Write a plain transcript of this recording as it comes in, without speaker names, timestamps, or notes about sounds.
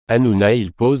Hanouna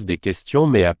il pose des questions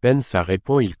mais à peine ça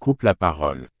répond il coupe la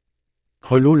parole.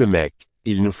 Relou le mec,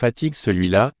 il nous fatigue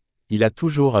celui-là, il a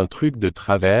toujours un truc de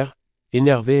travers,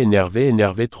 énervé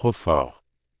trop fort.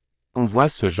 On voit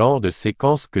ce genre de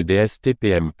séquence que des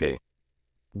STPMP.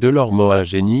 Delormeau un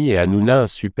génie et Hanouna un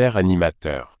super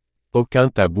animateur. Aucun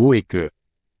tabou et que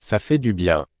ça fait du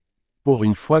bien. Pour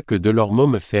une fois que Delormeau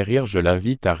me fait rire, je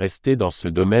l'invite à rester dans ce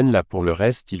domaine-là, pour le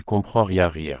reste il comprend rien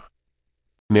rire.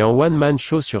 Mais en one-man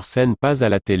show sur scène, pas à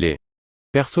la télé.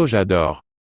 Perso j'adore.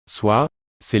 Soit,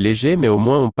 c'est léger mais au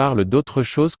moins on parle d'autre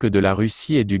chose que de la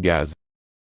Russie et du gaz.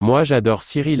 Moi j'adore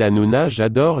Cyril Hanouna,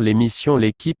 j'adore l'émission,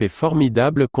 l'équipe est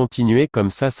formidable, continuez comme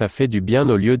ça fait du bien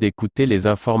au lieu d'écouter les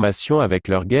informations avec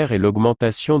leur guerre et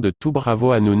l'augmentation de tout.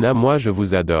 Bravo Hanouna, moi je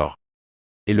vous adore.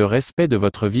 Et le respect de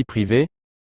votre vie privée?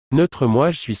 Neutre,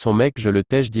 moi je suis son mec, je le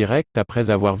tèche direct après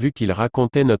avoir vu qu'il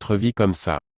racontait notre vie comme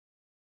ça.